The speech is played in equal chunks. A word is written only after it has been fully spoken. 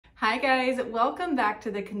Hi guys, welcome back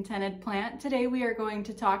to The Contented Plant. Today we are going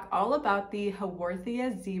to talk all about the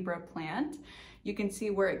Haworthia zebra plant. You can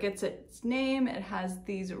see where it gets its name. It has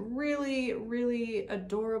these really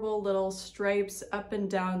adorable little stripes up and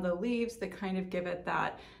down the leaves that kind of give it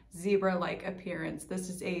that zebra-like appearance. This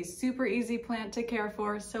is a super easy plant to care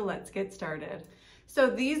for, so let's get started. So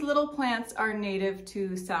these little plants are native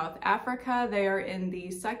to South Africa. They are in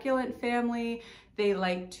the succulent family. They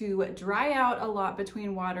like to dry out a lot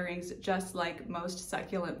between waterings, just like most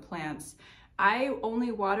succulent plants. I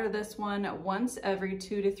only water this one once every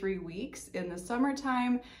 2 to 3 weeks in the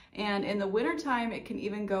summertime, and in the wintertime it can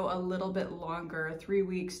even go a little bit longer, 3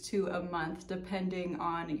 weeks to a month, depending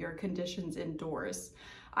on your conditions indoors.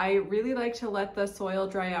 I really like to let the soil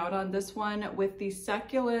dry out on this one. With the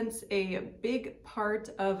succulents, a big part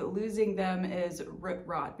of losing them is root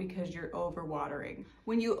rot because you're overwatering.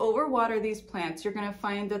 When you overwater these plants, you're gonna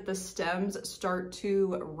find that the stems start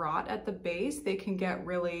to rot at the base. They can get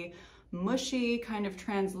really mushy, kind of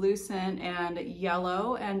translucent and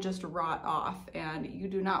yellow and just rot off, and you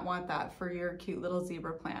do not want that for your cute little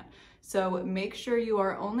zebra plant. So make sure you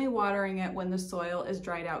are only watering it when the soil is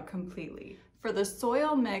dried out completely. For the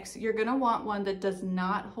soil mix, you're gonna want one that does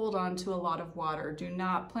not hold on to a lot of water. Do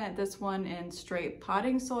not plant this one in straight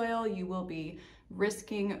potting soil. You will be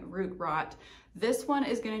risking root rot. This one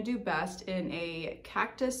is gonna do best in a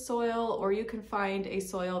cactus soil, or you can find a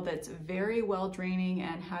soil that's very well draining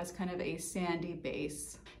and has kind of a sandy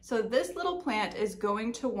base. So this little plant is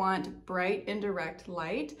going to want bright indirect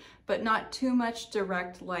light, but not too much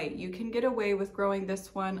direct light. You can get away with growing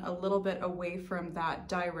this one a little bit away from that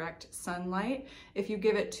direct sunlight. If you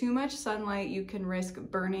give it too much sunlight, you can risk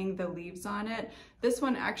burning the leaves on it. This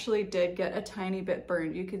one actually did get a tiny bit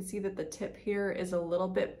burned. You can see that the tip here is a little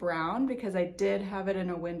bit brown because I did have it in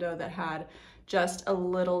a window that had just a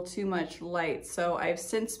little too much light. So I've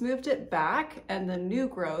since moved it back, and the new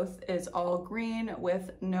growth is all green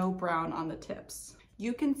with no brown on the tips.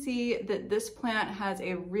 You can see that this plant has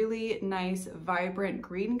a really nice, vibrant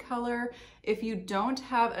green color. If you don't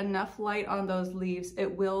have enough light on those leaves, it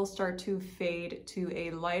will start to fade to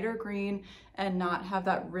a lighter green and not have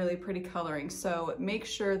that really pretty coloring. So make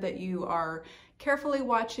sure that you are carefully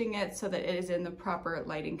watching it so that it is in the proper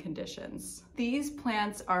lighting conditions. These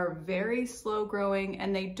plants are very slow growing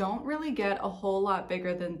and they don't really get a whole lot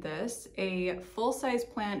bigger than this. A full-size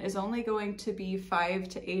plant is only going to be 5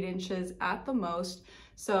 to 8 inches at the most.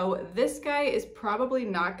 So this guy is probably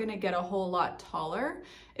not going to get a whole lot taller.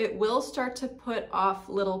 It will start to put off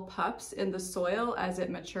little pups in the soil as it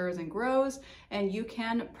matures and grows, and you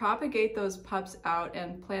can propagate those pups out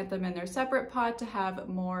and plant them in their separate pot to have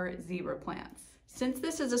more zebra plants. Since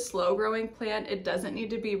this is a slow growing plant, it doesn't need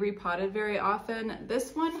to be repotted very often.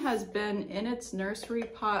 This one has been in its nursery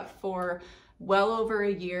pot for well over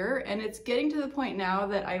a year, and it's getting to the point now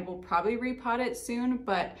that I will probably repot it soon,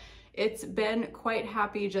 but it's been quite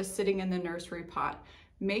happy just sitting in the nursery pot.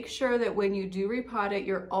 Make sure that when you do repot it,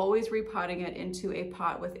 you're always repotting it into a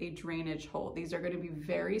pot with a drainage hole. These are going to be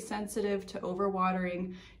very sensitive to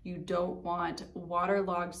overwatering. You don't want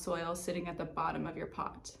waterlogged soil sitting at the bottom of your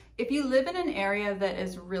pot. If you live in an area that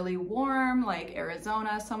is really warm, like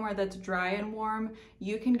Arizona, somewhere that's dry and warm,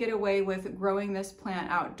 you can get away with growing this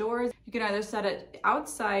plant outdoors. You can either set it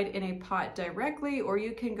outside in a pot directly, or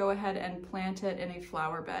you can go ahead and plant it in a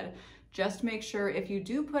flower bed. Just make sure if you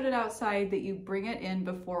do put it outside that you bring it in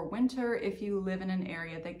before winter if you live in an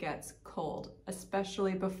area that gets cold,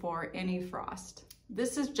 especially before any frost.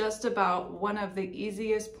 This is just about one of the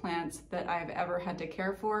easiest plants that I've ever had to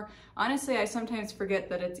care for. Honestly, I sometimes forget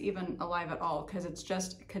that it's even alive at all because it's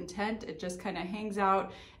just content. It just kind of hangs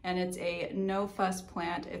out, and it's a no fuss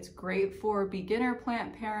plant. It's great for beginner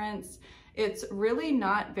plant parents. It's really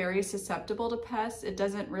not very susceptible to pests. It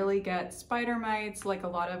doesn't really get spider mites like a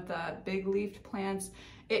lot of the big leafed plants.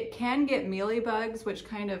 It can get mealybugs, which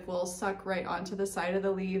kind of will suck right onto the side of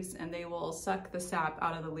the leaves, and they will suck the sap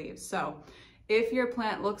out of the leaves. So if your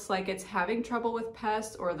plant looks like it's having trouble with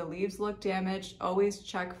pests or the leaves look damaged, always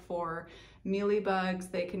check for mealybugs.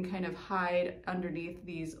 They can kind of hide underneath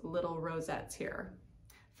these little rosettes here.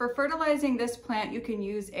 For fertilizing this plant, you can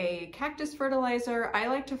use a cactus fertilizer. I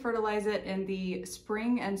like to fertilize it in the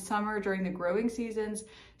spring and summer during the growing seasons.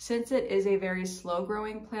 Since it is a very slow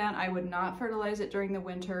growing plant, I would not fertilize it during the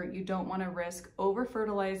winter. You don't want to risk over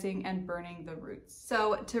fertilizing and burning the roots.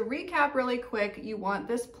 So to recap really quick, you want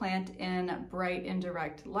this plant in bright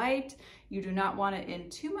indirect light. You do not want it in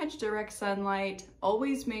too much direct sunlight.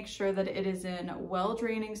 Always make sure that it is in well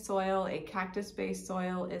draining soil. A cactus based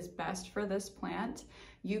soil is best for this plant.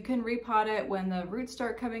 You can repot it when the roots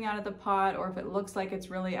start coming out of the pot or if it looks like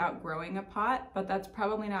it's really outgrowing a pot, but that's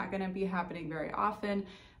probably not going to be happening very often.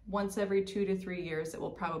 Once every 2 to 3 years, it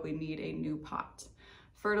will probably need a new pot.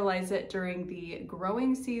 Fertilize it during the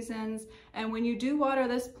growing seasons. And when you do water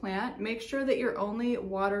this plant, make sure that you're only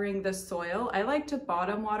watering the soil. I like to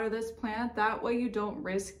bottom water this plant. That way you don't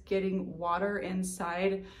risk getting water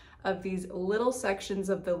inside of these little sections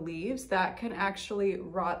of the leaves that can actually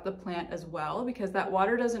rot the plant as well, because that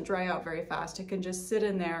water doesn't dry out very fast. It can just sit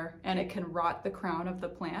in there and it can rot the crown of the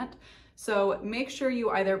plant. So make sure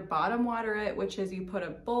you either bottom water it, which is you put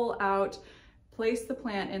a bowl out, place the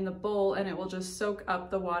plant in the bowl, and it will just soak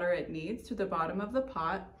up the water it needs through the bottom of the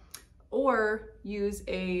pot, or use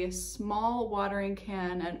a small watering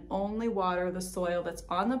can and only water the soil that's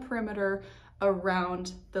on the perimeter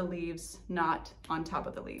around the leaves, not on top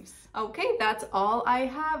of the leaves. Okay, that's all I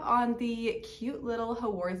have on the cute little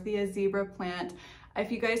Haworthia zebra plant.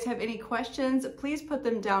 If you guys have any questions, please put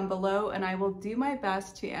them down below and I will do my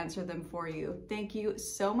best to answer them for you. Thank you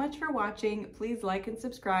so much for watching. Please like and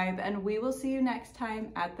subscribe, and we will see you next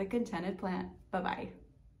time at the Contented Plant. Bye-bye.